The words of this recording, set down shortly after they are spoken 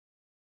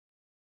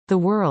The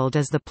world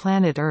is the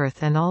planet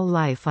Earth and all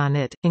life on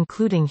it,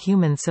 including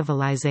human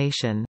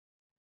civilization.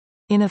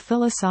 In a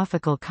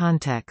philosophical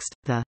context,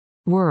 the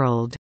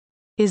world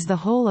is the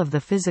whole of the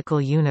physical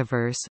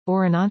universe,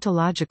 or an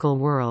ontological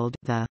world,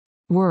 the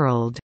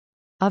world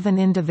of an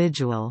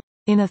individual.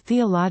 In a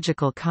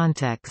theological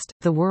context,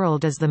 the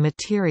world is the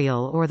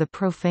material or the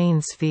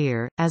profane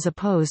sphere, as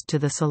opposed to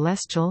the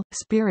celestial,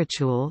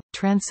 spiritual,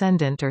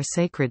 transcendent or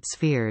sacred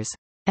spheres.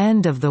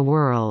 End of the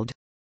world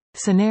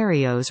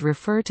scenarios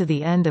refer to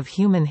the end of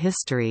human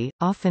history,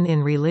 often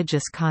in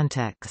religious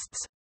contexts.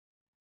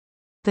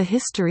 The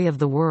history of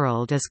the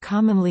world is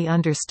commonly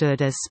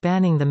understood as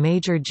spanning the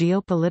major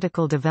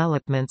geopolitical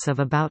developments of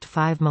about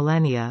 5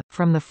 millennia,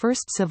 from the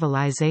first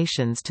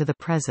civilizations to the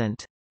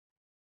present.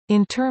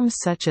 In terms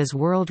such as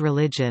world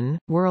religion,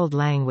 world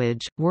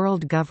language,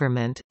 world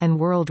government, and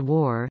world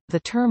war, the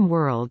term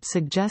world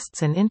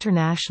suggests an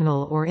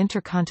international or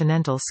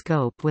intercontinental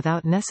scope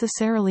without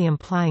necessarily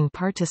implying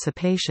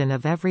participation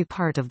of every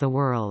part of the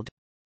world.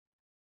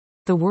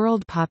 The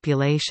world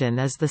population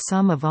is the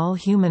sum of all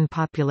human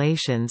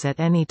populations at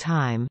any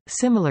time.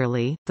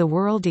 Similarly, the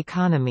world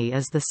economy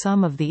is the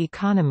sum of the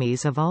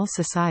economies of all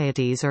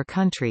societies or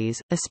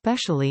countries,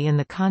 especially in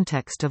the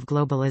context of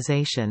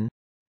globalization.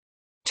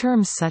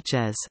 Terms such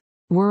as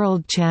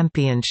world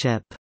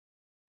championship,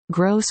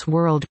 gross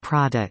world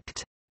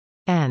product,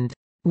 and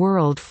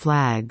world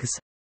flags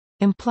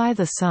imply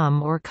the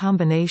sum or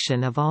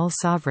combination of all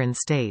sovereign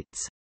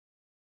states.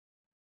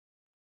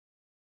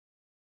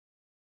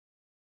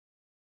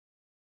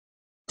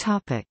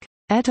 Topic: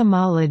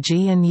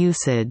 Etymology and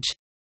usage.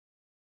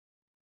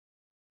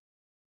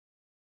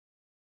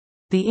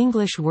 The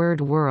English word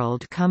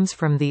world comes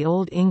from the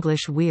Old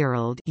English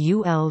weorld,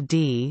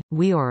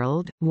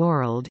 weorld,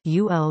 world,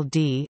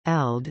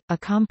 eld, a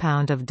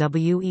compound of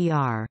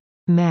wer,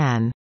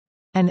 man,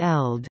 and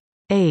eld,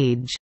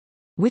 age,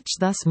 which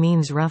thus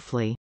means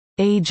roughly,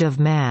 age of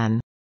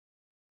man.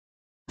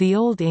 The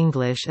Old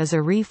English is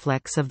a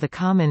reflex of the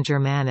Common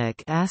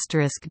Germanic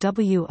 *wira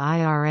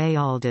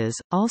aldes,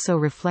 also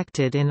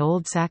reflected in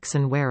Old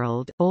Saxon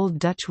wereld, Old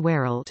Dutch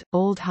wereld,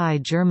 Old High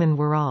German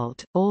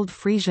weralt, Old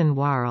Frisian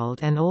warald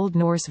and Old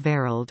Norse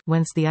verald,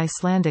 whence the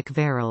Icelandic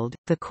verald.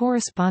 The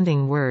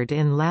corresponding word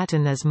in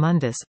Latin is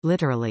mundus,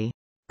 literally,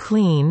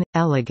 clean,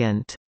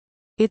 elegant,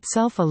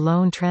 itself a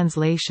loan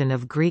translation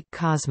of Greek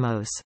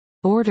kosmos,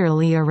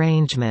 orderly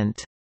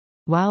arrangement,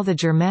 while the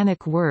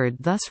Germanic word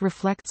thus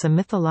reflects a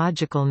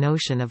mythological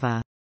notion of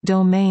a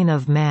domain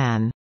of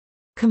man.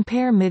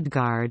 Compare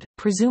Midgard,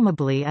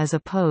 presumably as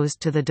opposed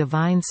to the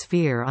divine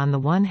sphere on the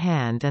one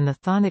hand and the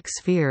chthonic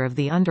sphere of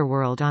the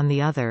underworld on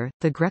the other.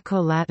 The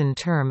Greco-Latin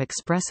term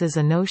expresses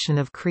a notion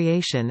of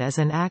creation as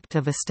an act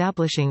of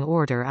establishing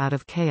order out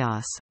of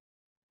chaos.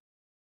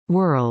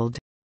 World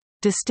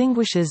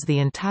distinguishes the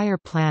entire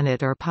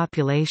planet or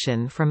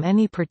population from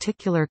any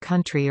particular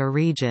country or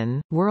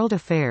region. World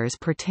affairs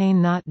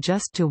pertain not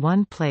just to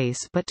one place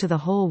but to the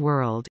whole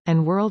world,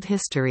 and world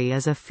history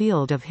is a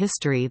field of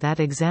history that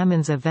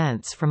examines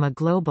events from a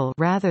global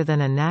rather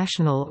than a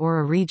national or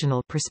a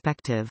regional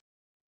perspective.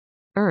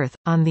 Earth,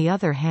 on the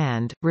other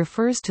hand,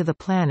 refers to the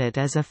planet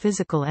as a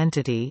physical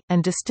entity,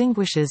 and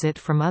distinguishes it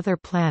from other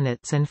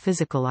planets and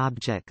physical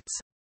objects.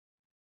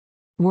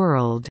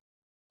 World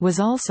was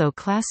also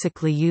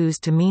classically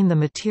used to mean the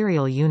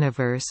material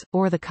universe,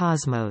 or the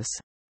cosmos.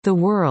 The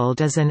world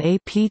is an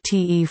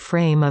apte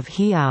frame of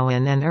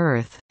Heauen and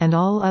earth, and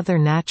all other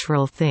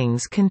natural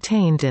things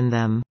contained in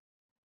them.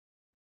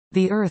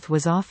 The earth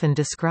was often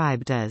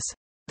described as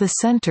the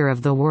center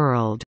of the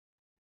world.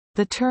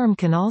 The term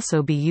can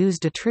also be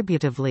used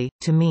attributively,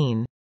 to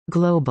mean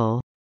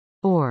global,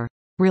 or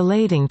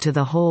relating to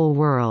the whole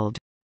world,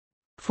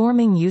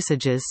 forming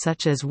usages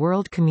such as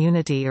world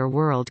community or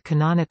world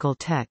canonical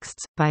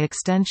texts. By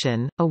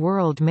extension, a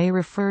world may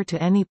refer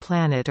to any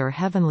planet or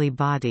heavenly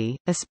body,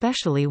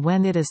 especially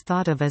when it is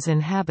thought of as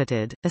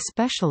inhabited,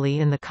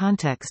 especially in the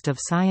context of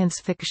science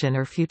fiction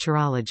or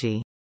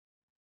futurology.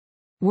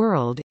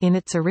 World, in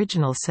its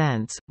original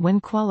sense, when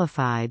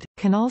qualified,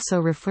 can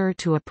also refer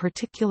to a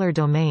particular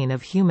domain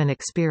of human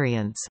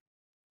experience.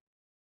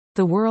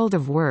 The world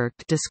of work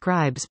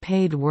describes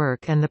paid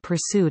work and the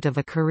pursuit of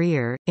a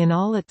career, in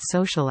all its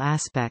social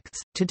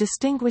aspects, to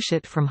distinguish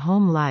it from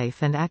home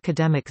life and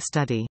academic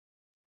study.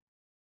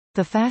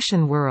 The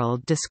fashion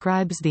world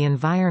describes the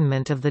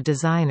environment of the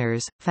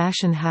designers,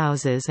 fashion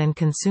houses and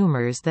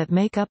consumers that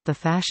make up the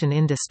fashion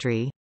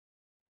industry.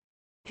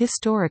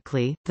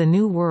 Historically, the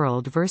New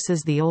World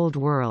versus the Old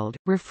World,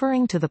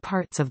 referring to the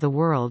parts of the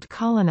world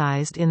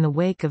colonized in the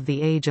wake of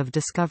the Age of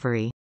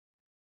Discovery.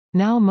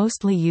 Now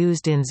mostly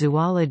used in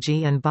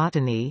zoology and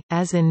botany,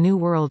 as in New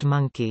World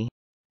monkey.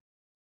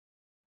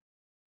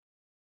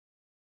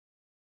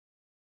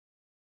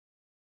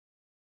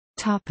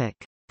 Topic: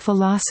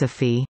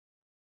 Philosophy.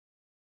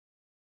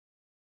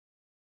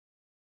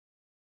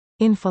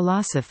 In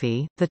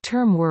philosophy, the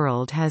term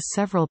world has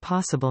several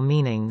possible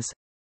meanings.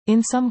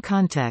 In some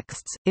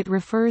contexts, it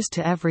refers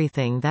to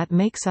everything that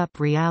makes up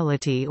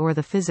reality or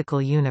the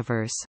physical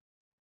universe.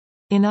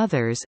 In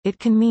others, it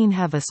can mean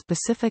have a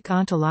specific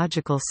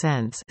ontological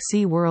sense,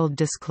 see world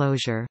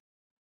disclosure.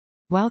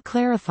 While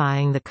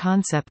clarifying the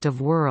concept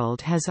of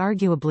world has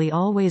arguably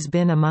always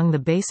been among the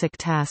basic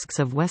tasks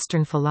of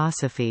Western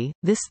philosophy,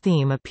 this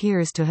theme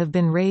appears to have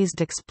been raised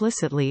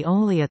explicitly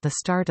only at the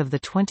start of the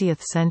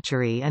 20th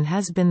century and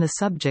has been the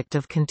subject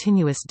of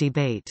continuous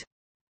debate.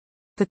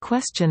 The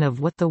question of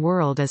what the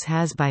world is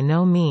has by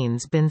no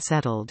means been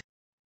settled.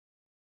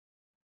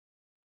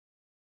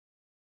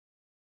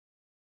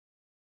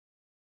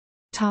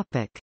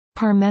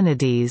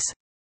 Parmenides.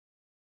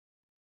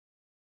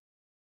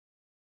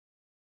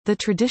 The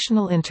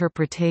traditional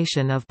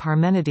interpretation of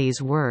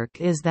Parmenides'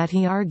 work is that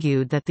he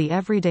argued that the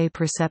everyday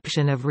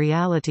perception of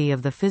reality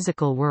of the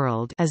physical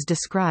world as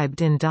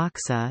described in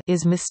doxa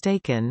is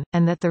mistaken,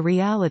 and that the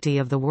reality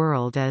of the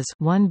world is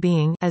one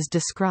being as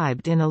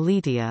described in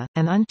aletheia,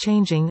 an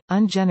unchanging,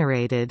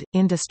 ungenerated,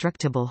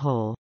 indestructible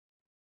whole.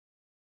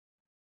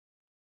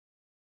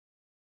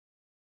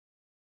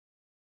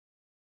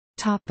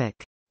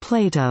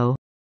 Plato.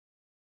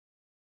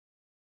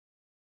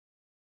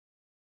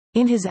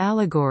 In his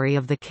allegory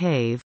of the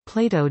cave,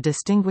 Plato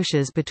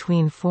distinguishes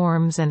between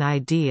forms and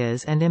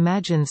ideas and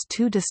imagines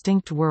two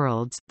distinct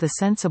worlds, the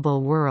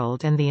sensible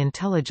world and the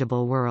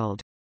intelligible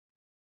world.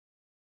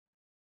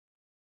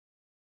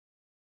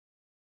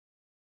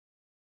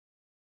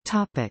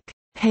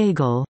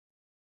 Hegel.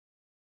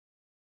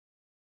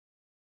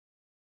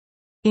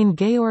 In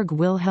Georg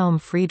Wilhelm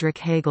Friedrich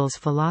Hegel's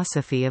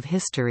philosophy of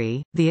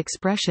history, the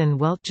expression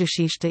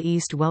Weltgeschichte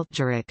ist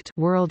Weltgericht,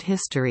 world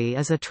history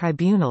is a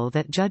tribunal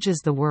that judges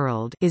the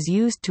world, is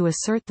used to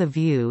assert the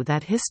view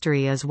that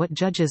history is what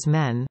judges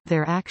men,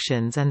 their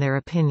actions and their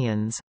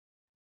opinions.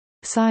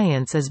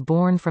 Science is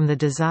born from the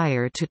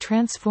desire to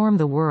transform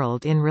the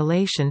world in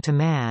relation to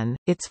man,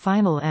 its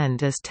final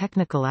end is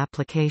technical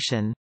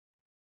application.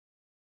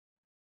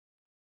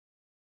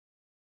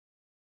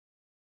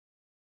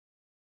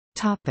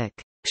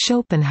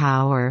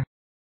 Schopenhauer.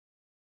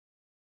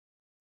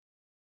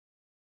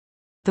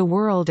 The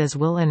World as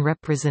Will and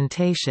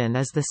Representation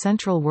is the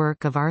central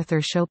work of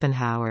Arthur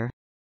Schopenhauer.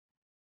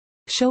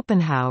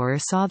 Schopenhauer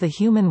saw the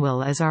human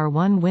will as our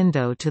one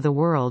window to the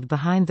world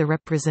behind the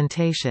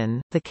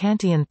representation, the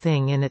Kantian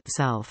thing in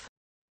itself.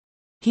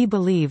 He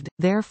believed,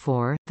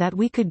 therefore, that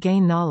we could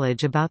gain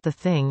knowledge about the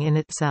thing in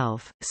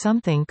itself,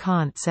 something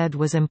Kant said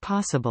was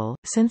impossible,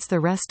 since the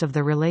rest of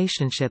the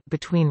relationship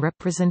between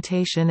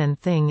representation and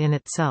thing in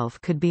itself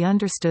could be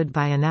understood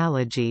by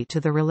analogy to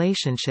the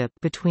relationship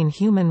between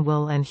human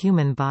will and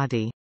human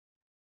body.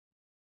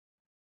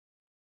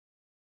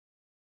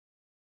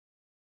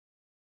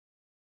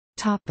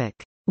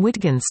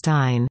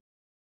 Wittgenstein.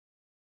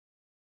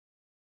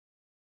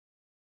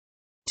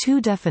 Two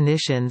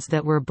definitions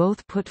that were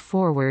both put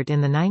forward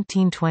in the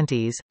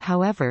 1920s,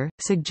 however,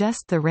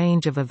 suggest the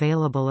range of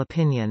available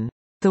opinion.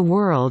 "The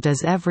world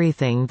is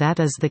everything that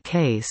is the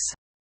case,"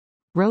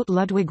 wrote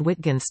Ludwig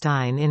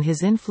Wittgenstein in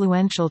his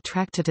influential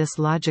Tractatus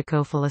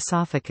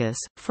Logico-Philosophicus,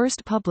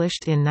 first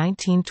published in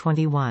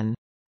 1921.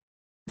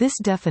 This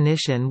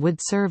definition would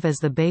serve as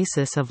the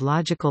basis of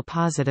logical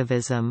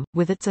positivism,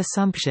 with its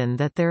assumption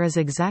that there is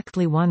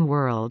exactly one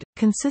world,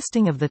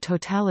 consisting of the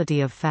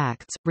totality of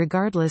facts,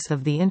 regardless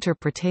of the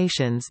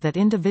interpretations that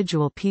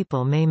individual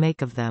people may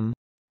make of them.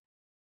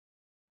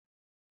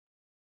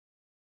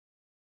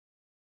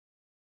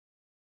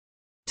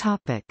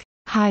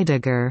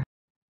 Heidegger.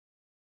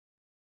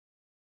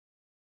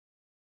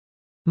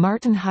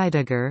 Martin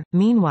Heidegger,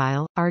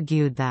 meanwhile,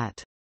 argued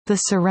that the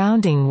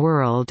surrounding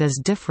world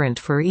is different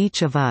for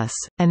each of us,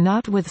 and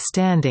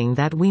notwithstanding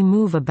that we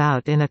move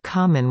about in a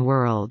common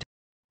world.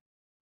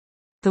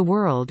 The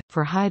world,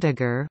 for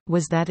Heidegger,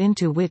 was that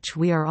into which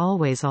we are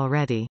always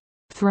already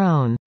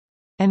thrown,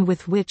 and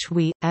with which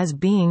we, as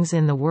beings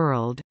in the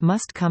world,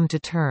 must come to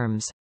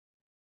terms.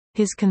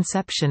 His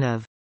conception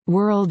of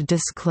world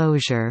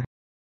disclosure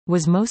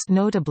was most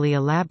notably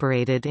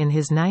elaborated in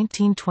his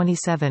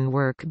 1927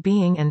 work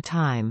Being and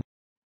Time.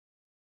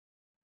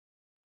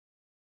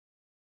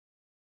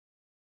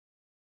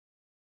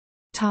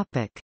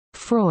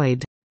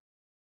 Freud.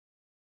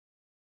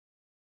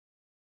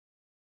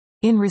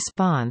 In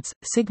response,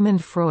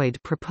 Sigmund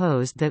Freud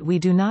proposed that we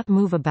do not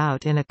move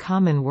about in a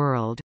common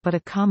world, but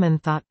a common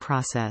thought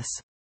process.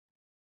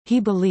 He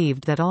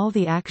believed that all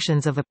the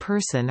actions of a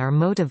person are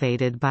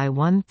motivated by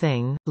one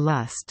thing,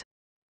 lust.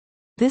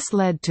 This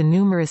led to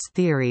numerous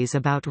theories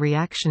about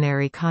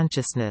reactionary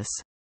consciousness.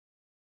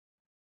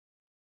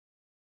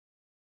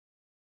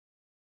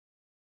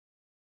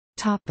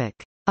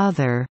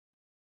 Other.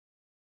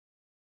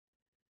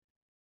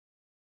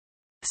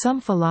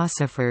 Some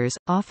philosophers,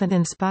 often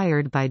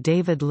inspired by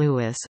David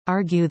Lewis,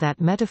 argue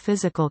that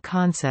metaphysical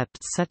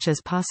concepts such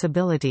as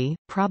possibility,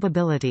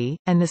 probability,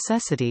 and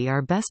necessity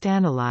are best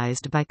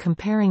analyzed by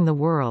comparing the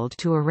world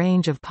to a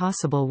range of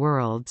possible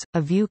worlds,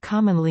 a view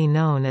commonly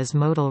known as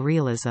modal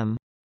realism.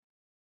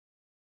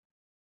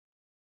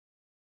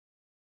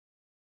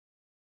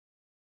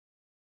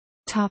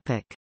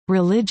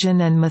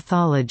 Religion and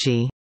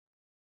mythology.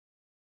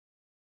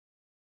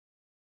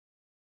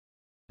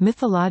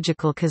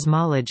 Mythological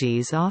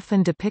cosmologies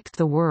often depict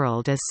the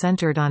world as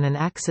centered on an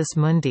axis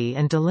mundi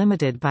and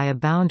delimited by a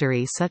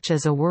boundary such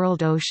as a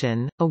world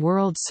ocean, a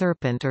world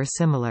serpent or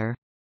similar.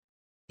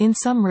 In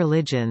some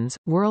religions,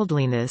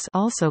 worldliness,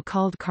 also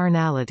called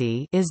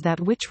carnality, is that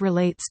which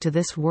relates to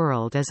this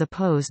world as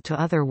opposed to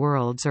other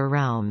worlds or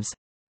realms.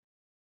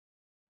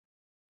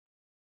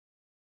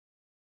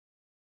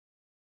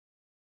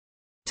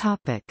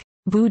 Topic: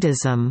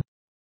 Buddhism.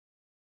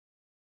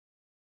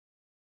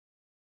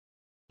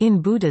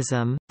 In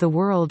Buddhism, the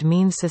world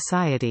means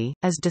society,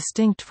 as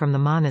distinct from the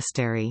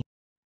monastery.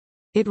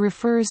 It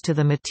refers to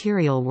the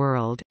material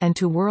world, and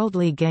to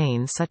worldly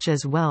gain such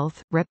as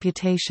wealth,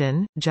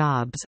 reputation,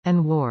 jobs,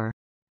 and war.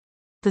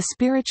 The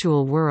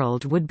spiritual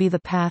world would be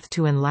the path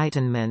to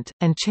enlightenment,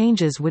 and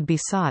changes would be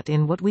sought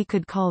in what we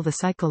could call the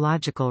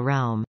psychological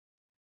realm.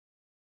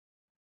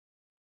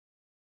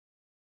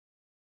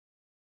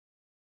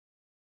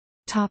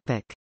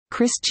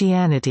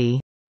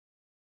 Christianity.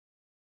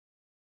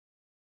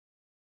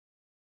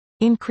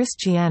 In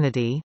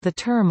Christianity, the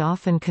term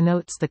often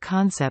connotes the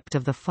concept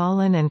of the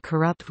fallen and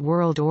corrupt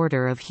world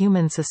order of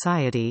human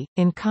society,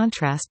 in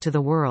contrast to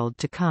the world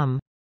to come.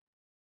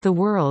 The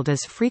world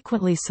is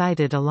frequently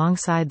cited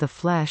alongside the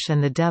flesh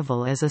and the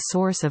devil as a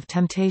source of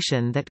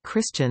temptation that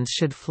Christians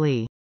should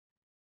flee.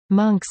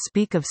 Monks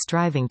speak of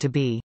striving to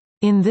be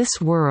in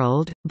this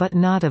world, but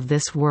not of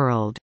this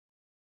world,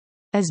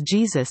 as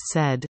Jesus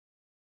said,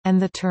 and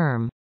the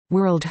term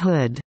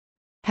worldhood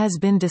has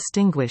been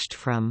distinguished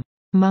from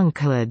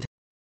monkhood,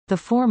 the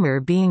former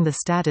being the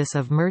status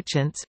of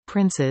merchants,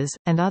 princes,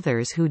 and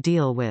others who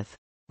deal with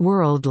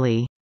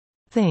worldly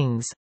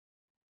things.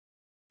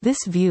 This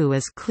view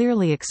is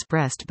clearly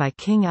expressed by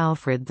King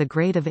Alfred the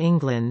Great of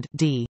England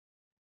d.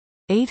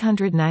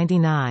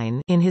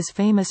 899 in his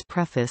famous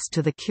preface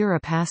to the Cura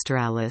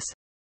Pastoralis.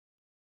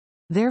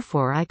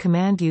 Therefore I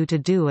command you to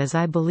do as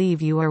I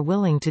believe you are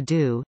willing to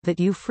do, that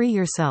you free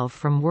yourself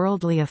from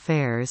worldly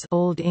affairs,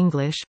 Old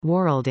English,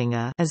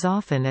 worldinga, as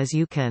often as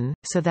you can,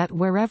 so that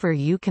wherever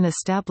you can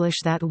establish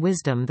that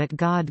wisdom that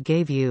God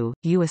gave you,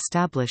 you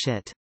establish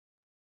it.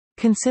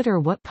 Consider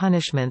what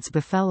punishments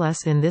befell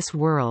us in this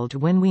world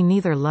when we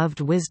neither loved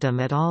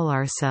wisdom at all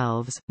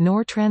ourselves,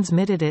 nor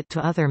transmitted it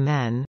to other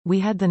men.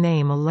 We had the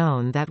name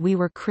alone that we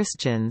were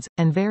Christians,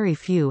 and very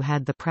few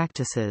had the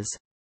practices.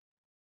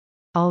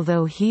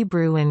 Although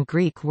Hebrew and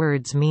Greek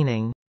words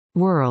meaning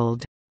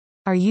world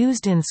are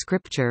used in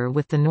Scripture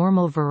with the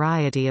normal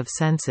variety of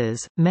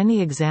senses,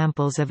 many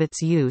examples of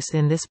its use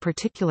in this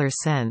particular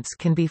sense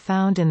can be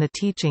found in the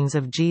teachings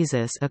of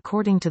Jesus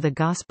according to the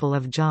Gospel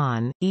of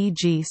John,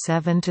 e.g.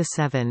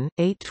 7-7,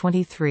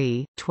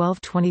 8:23,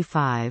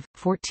 12:25,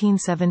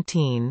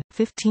 14:17,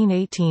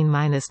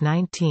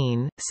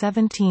 15:18-19,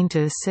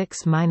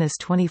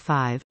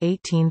 17-6-25,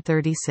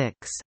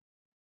 18:36.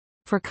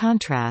 For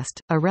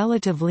contrast, a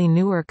relatively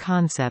newer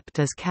concept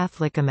is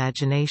Catholic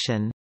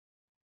imagination.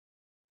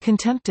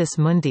 Contemptus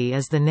mundi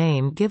is the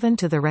name given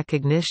to the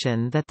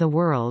recognition that the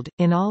world,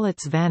 in all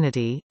its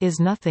vanity, is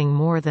nothing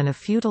more than a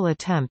futile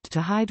attempt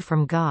to hide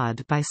from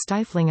God by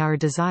stifling our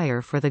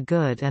desire for the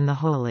good and the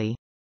holy.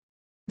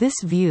 This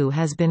view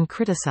has been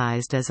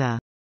criticized as a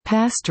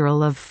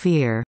pastoral of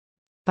fear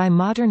by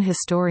modern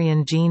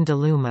historian Jean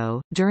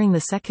Delumeau. During the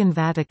Second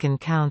Vatican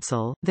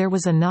Council, there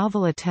was a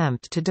novel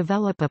attempt to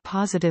develop a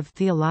positive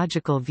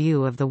theological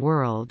view of the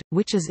world,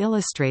 which is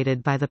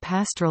illustrated by the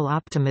pastoral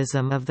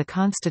optimism of the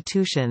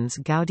constitutions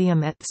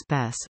Gaudium et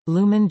Spes,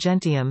 Lumen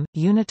Gentium,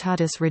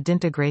 Unitatis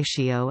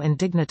Redintegratio and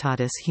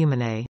Dignitatis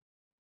Humanae.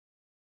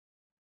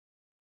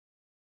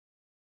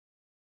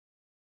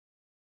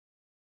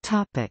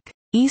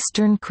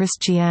 Eastern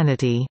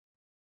Christianity.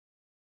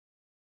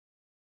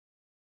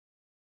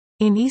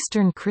 In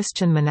Eastern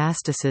Christian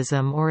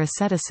monasticism or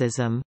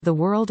asceticism, the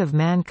world of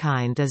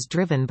mankind is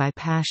driven by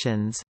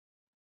passions.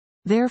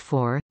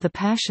 Therefore, the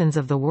passions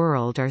of the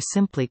world are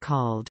simply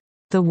called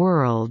the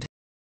world.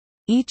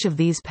 Each of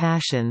these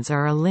passions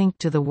are a link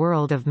to the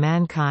world of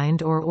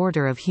mankind or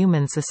order of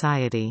human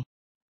society.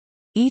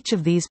 Each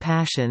of these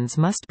passions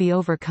must be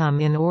overcome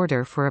in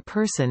order for a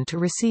person to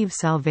receive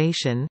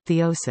salvation,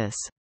 theosis.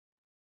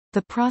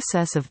 The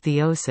process of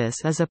theosis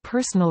is a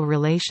personal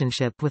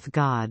relationship with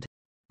God.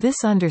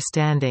 This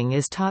understanding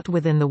is taught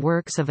within the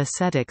works of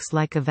ascetics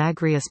like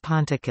Evagrius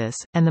Ponticus,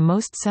 and the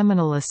most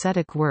seminal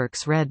ascetic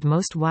works read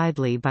most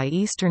widely by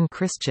Eastern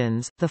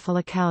Christians, the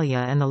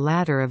Philokalia and the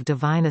Ladder of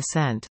Divine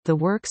Ascent. The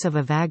works of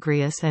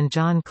Evagrius and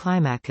John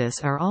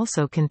Climacus are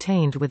also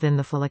contained within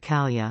the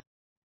Philokalia.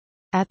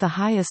 At the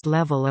highest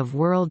level of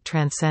world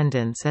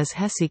transcendence is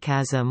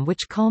hesychasm,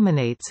 which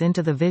culminates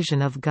into the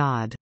vision of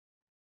God.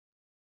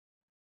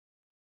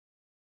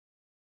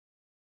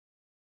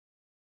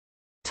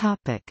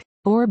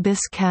 Orbis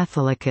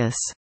Catholicus.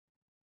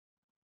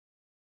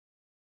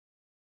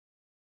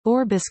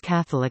 Orbis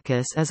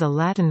Catholicus is a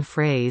Latin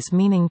phrase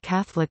meaning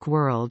Catholic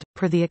world,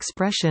 per the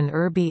expression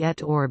urbi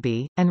et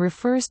orbi, and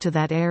refers to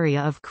that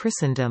area of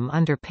Christendom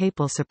under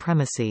papal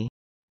supremacy.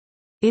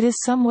 It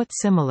is somewhat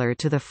similar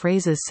to the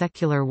phrases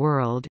secular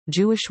world,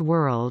 Jewish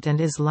world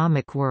and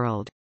Islamic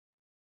world.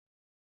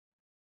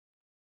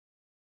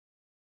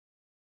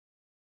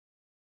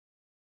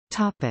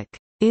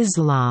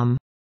 Islam.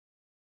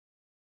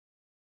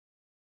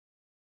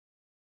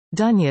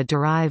 Dunya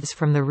derives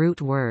from the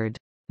root word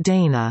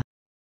dana,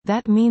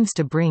 that means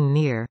to bring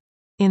near.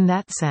 In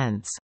that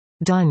sense,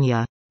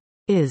 dunya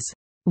is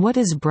what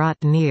is brought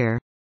near.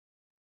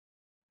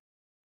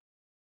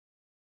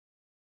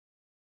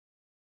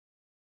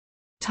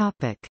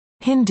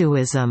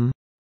 Hinduism.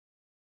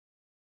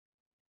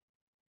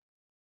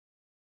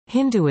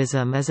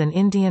 Hinduism is an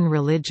Indian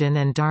religion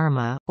and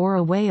dharma, or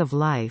a way of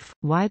life,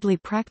 widely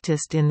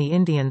practiced in the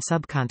Indian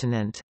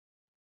subcontinent.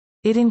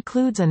 It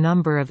includes a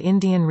number of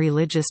Indian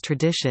religious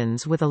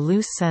traditions with a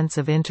loose sense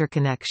of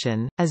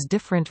interconnection, as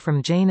different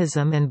from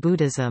Jainism and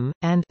Buddhism,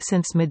 and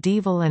since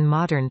medieval and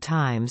modern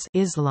times,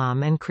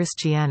 Islam and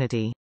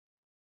Christianity.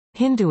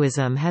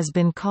 Hinduism has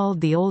been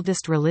called the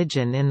oldest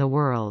religion in the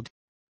world.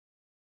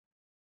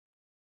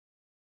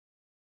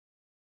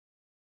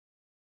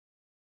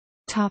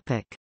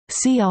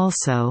 See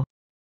also: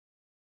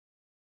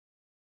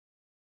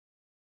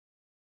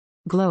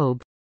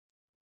 Globe,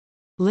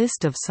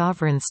 List of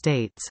sovereign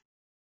states,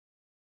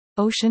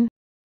 Ocean,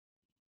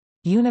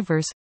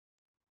 Universe,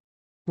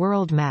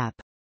 World map.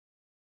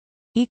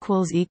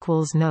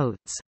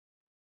 Notes